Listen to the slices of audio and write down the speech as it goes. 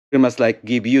pretty much like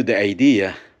give you the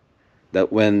idea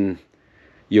that when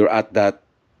you're at that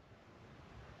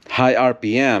high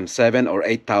RPM, 7 or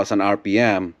 8,000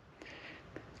 RPM,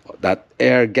 that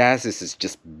air gases is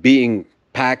just being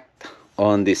packed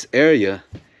on this area.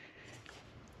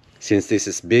 Since this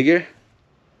is bigger,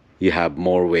 you have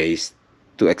more ways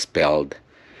to expel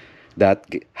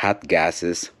that hot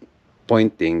gases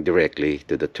pointing directly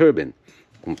to the turbine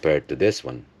compared to this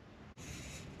one.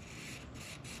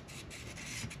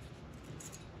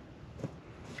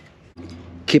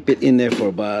 Keep it in there for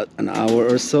about an hour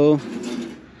or so.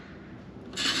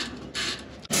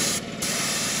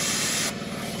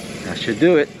 That should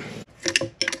do it.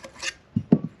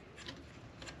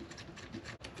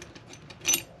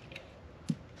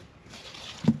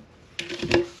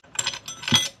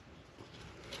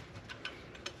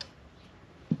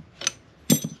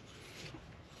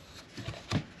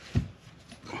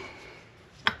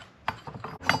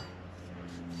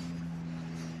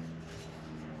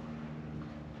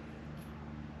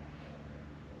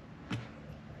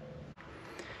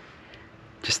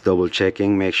 Just double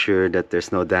checking, make sure that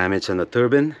there's no damage on the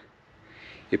turbine.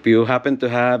 If you happen to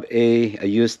have a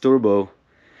used turbo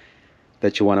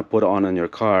that you want to put on your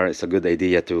car, it's a good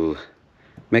idea to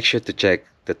make sure to check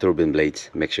the turbine blades,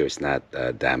 make sure it's not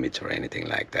damaged or anything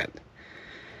like that.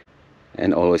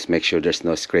 And always make sure there's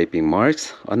no scraping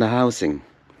marks on the housing.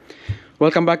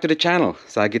 Welcome back to the channel,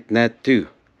 Sagitnet 2.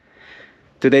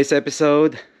 Today's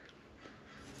episode,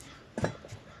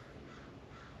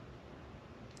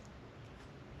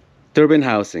 turbine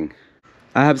housing.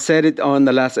 I have said it on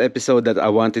the last episode that I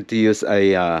wanted to use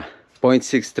a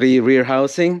 0.63 rear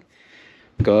housing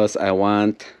because I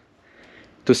want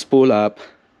to spool up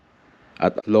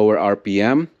at lower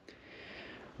RPM,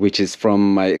 which is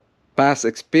from my past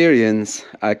experience.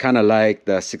 I kind of like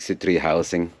the 63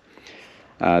 housing.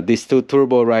 These two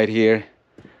turbo right here,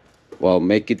 well,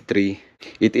 make it 3.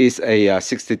 It is a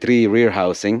 63 rear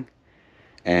housing,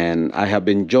 and I have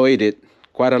enjoyed it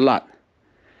quite a lot.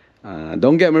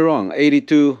 Don't get me wrong,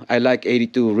 82, I like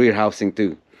 82 rear housing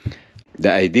too.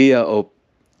 The idea of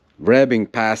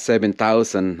revving past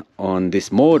 7,000 on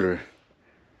this motor,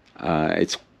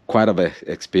 it's quite of an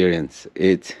experience.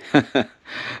 It's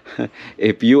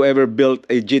if you ever built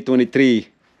a G23,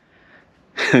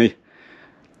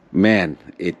 man,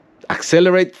 it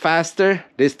accelerates faster.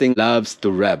 This thing loves to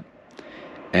rev,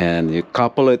 and you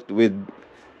couple it with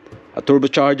a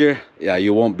turbocharger, yeah,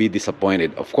 you won't be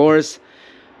disappointed. Of course,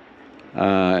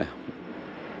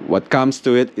 what comes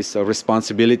to it is a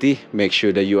responsibility. Make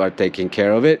sure that you are taking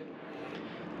care of it.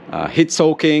 Heat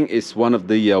soaking is one of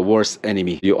the worst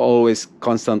enemy. You're always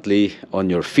constantly on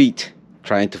your feet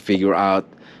trying to figure out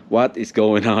what is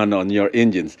going on your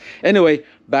engines. Anyway,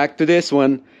 back to this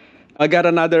one. I got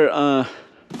another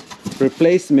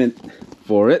replacement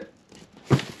for it.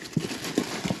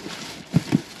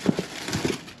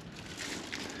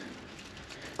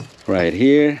 Right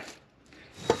here.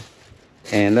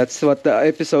 And that's what the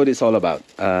episode is all about.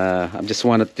 I just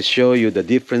wanted to show you the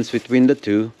difference between the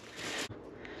two.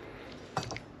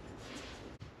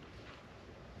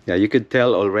 Yeah, you could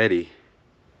tell already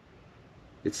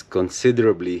it's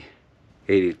considerably,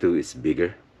 82 is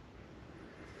bigger.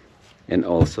 And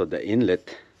also the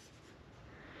inlet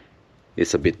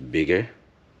is a bit bigger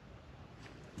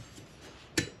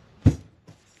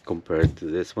compared to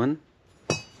this one.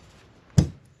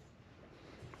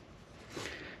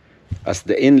 As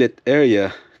the inlet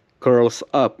area curls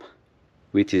up,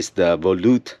 which is the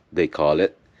volute they call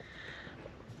it.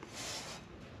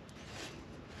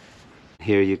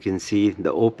 Here you can see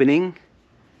the opening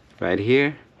right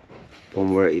here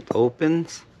from where it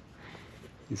opens.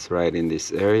 It's right in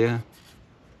this area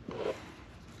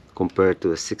compared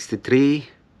to a 63,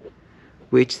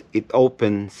 which it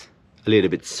opens a little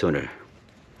bit sooner,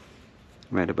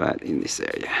 right about in this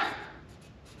area.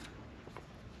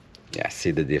 Yeah,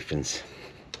 see the difference.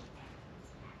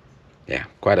 Yeah,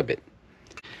 quite a bit.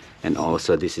 And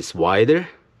also this is wider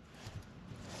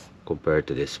compared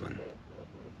to this one.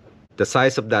 The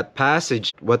size of that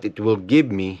passage, what it will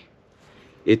give me,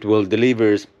 it will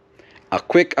deliver a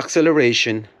quick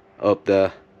acceleration of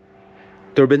the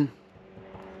turbine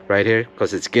right here,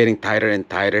 because it's getting tighter and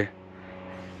tighter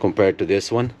compared to this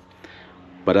one.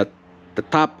 But at the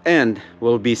top end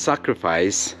will be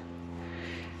sacrificed,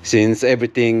 since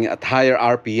everything at higher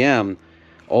RPM,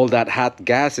 all that hot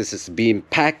gases is being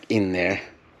packed in there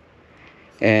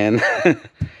and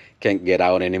can't get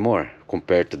out anymore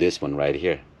compared to this one right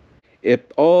here. If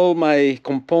all my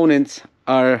components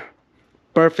are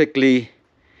perfectly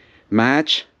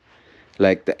matched,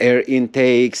 like the air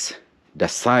intakes, the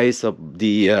size of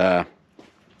the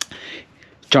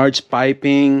charge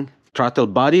piping, throttle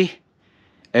body,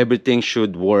 everything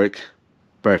should work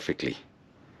perfectly.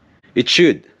 It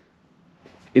should,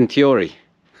 in theory.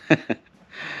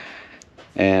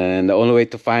 And the only way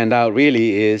to find out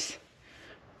really is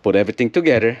put everything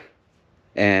together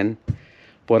and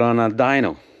put on a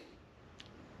dyno.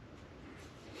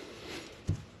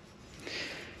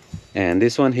 And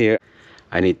this one here,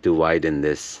 I need to widen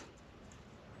this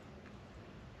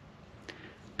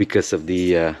because of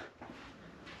the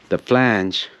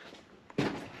flange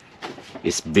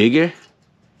is bigger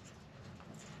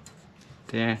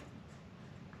there.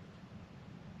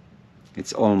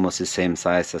 It's almost the same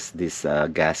size as this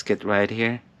gasket right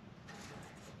here,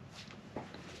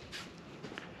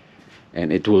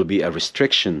 and it will be a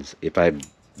restriction if I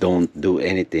don't do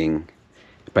anything,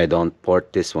 if I don't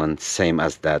port this one same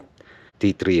as that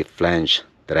T3 flange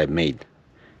that I made,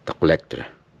 the collector.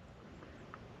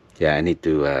 Yeah, I need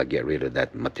to get rid of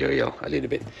that material a little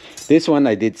bit. This one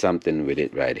I did something with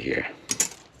it right here,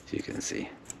 as you can see.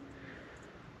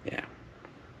 Yeah,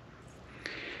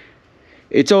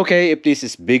 it's okay if this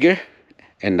is bigger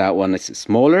and that one is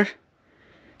smaller.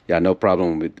 Yeah, no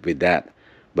problem with that.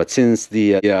 But since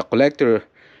the collector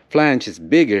flange is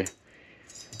bigger,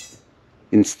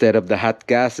 instead of the hot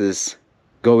gases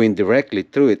going directly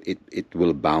through it, it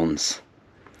will bounce.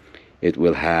 It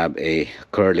will have a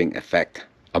curling effect,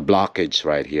 a blockage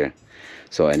right here.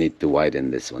 So I need to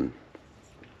widen this one.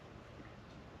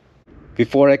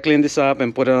 Before I clean this up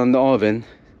and put it on the oven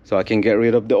so I can get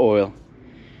rid of the oil,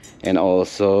 and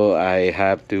also I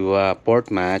have to port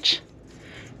match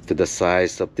to the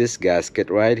size of this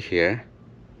gasket right here.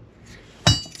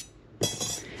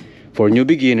 For new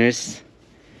beginners,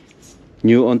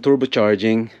 new on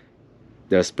turbocharging,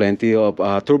 there's plenty of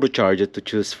turbocharger to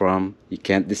choose from. You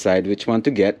can't decide which one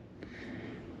to get.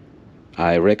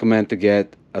 I recommend to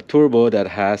get a turbo that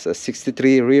has a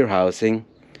 63 rear housing,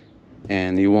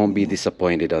 and you won't be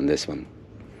disappointed on this one.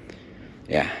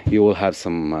 Yeah, you will have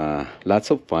some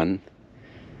lots of fun.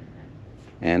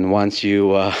 And once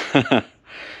you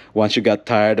once you got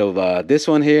tired of this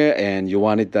one here and you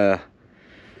wanted the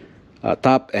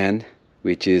top end,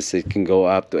 which is it can go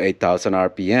up to 8,000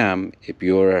 RPM, if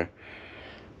your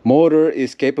motor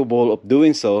is capable of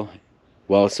doing so,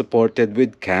 well supported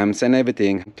with cams and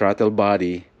everything, throttle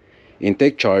body,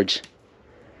 intake charge,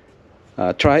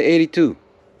 try 82.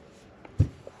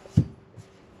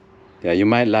 Yeah, you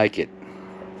might like it.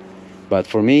 But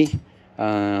for me,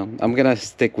 I'm gonna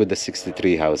stick with the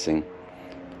 63 housing.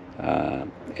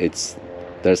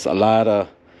 There's a lot of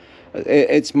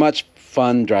it's much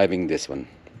fun driving this one.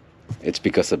 It's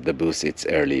because of the boost, it's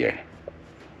earlier.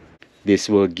 This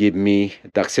will give me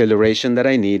the acceleration that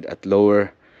I need at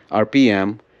lower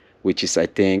RPM, which is I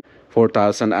think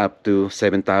 4,000 up to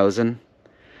 7,000.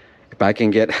 If I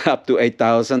can get up to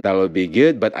 8,000, that will be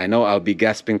good, but I know I'll be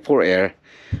gasping for air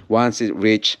once it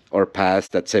reach or pass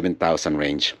that 7,000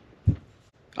 range.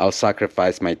 I'll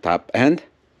sacrifice my top end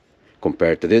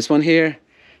compared to this one here.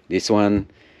 This one,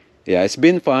 yeah, it's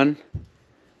been fun.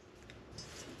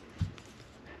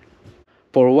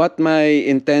 For what my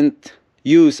intent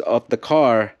use of the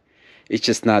car, it's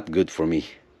just not good for me.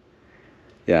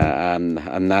 Yeah,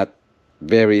 I'm not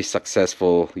very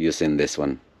successful using this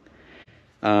one.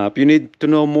 If you need to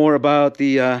know more about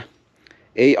the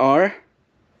AR,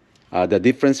 the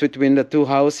difference between the two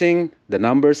housing, the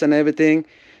numbers and everything,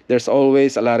 there's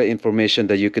always a lot of information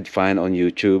that you could find on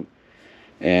YouTube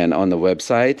and on the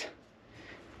website.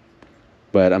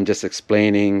 But I'm just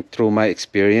explaining through my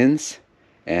experience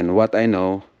and what I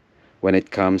know when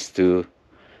it comes to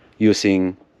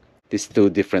using these two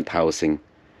different housing.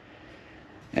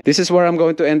 And this is where I'm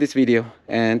going to end this video,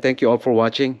 and thank you all for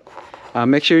watching.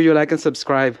 Make sure you like and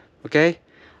subscribe, okay?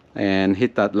 And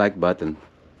hit that like button.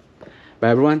 Bye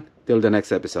everyone, till the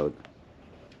next episode.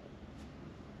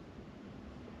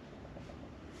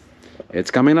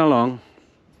 It's coming along.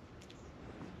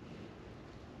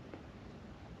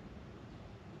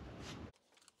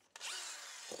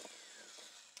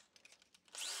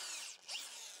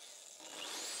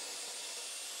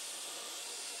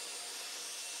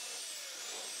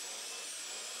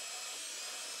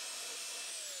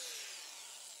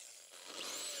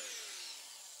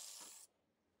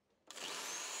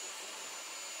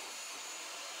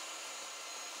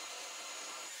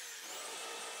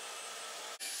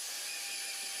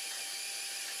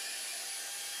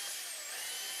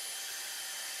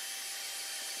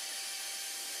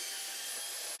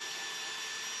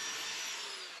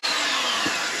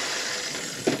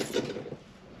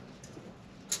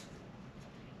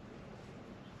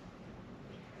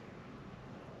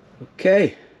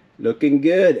 Okay, looking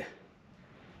good.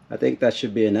 I think that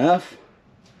should be enough.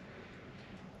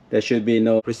 There should be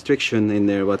no restriction in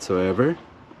there whatsoever.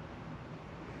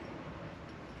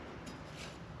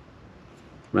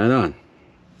 Right on.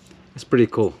 That's pretty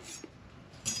cool.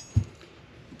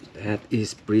 That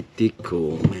is pretty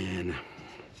cool, man.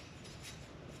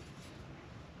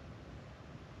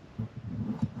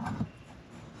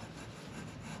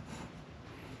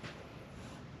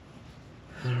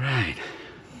 All right.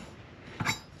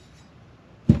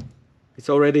 It's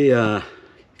already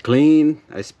clean.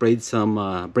 I sprayed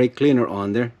some brake cleaner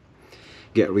on there.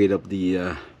 Get rid of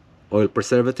the oil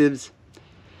preservatives.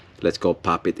 Let's go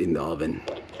pop it in the oven.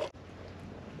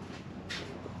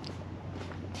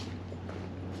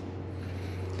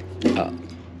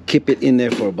 Keep it in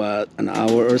there for about an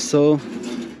hour or so,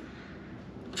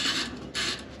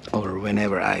 or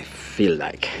whenever I feel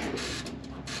like.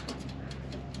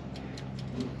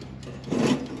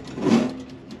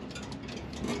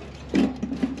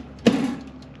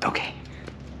 Okay,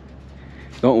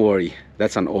 don't worry,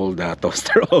 that's an old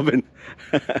toaster oven.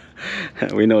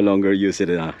 We no longer use it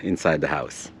inside the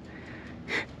house.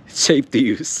 It's safe to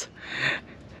use.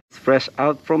 It's fresh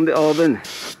out from the oven.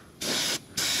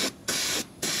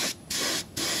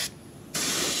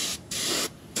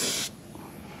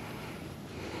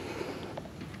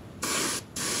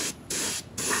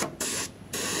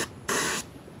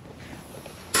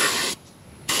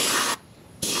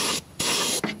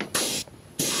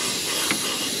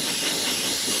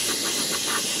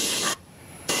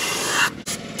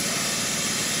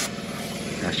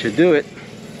 That should do it.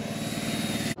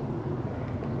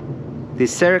 The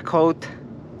Cerakote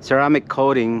ceramic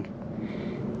coating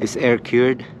is air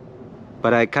cured,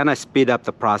 but I kind of speed up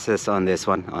the process on this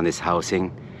one, on this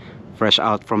housing. Fresh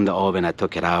out from the oven, I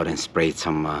took it out and sprayed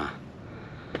some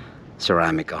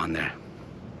ceramic on there.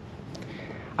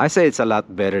 I say it's a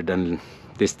lot better than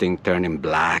this thing turning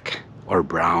black or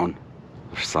brown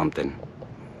or something.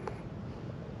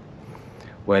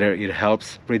 Whether it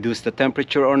helps reduce the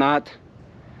temperature or not,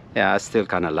 yeah, I still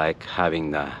kind of like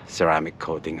having the ceramic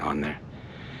coating on there.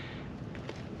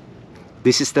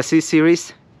 This is the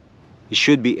C-Series. It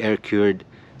should be air cured,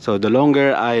 so the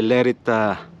longer I let it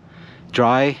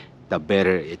dry, the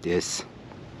better it is.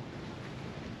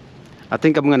 I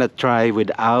think I'm gonna try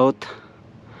without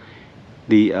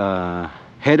the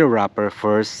header wrapper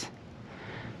first,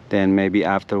 then maybe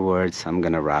afterwards I'm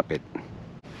gonna wrap it.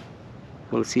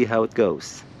 We'll see how it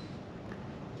goes.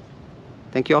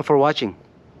 Thank you all for watching.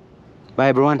 Bye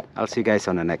everyone. I'll see you guys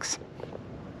on the next.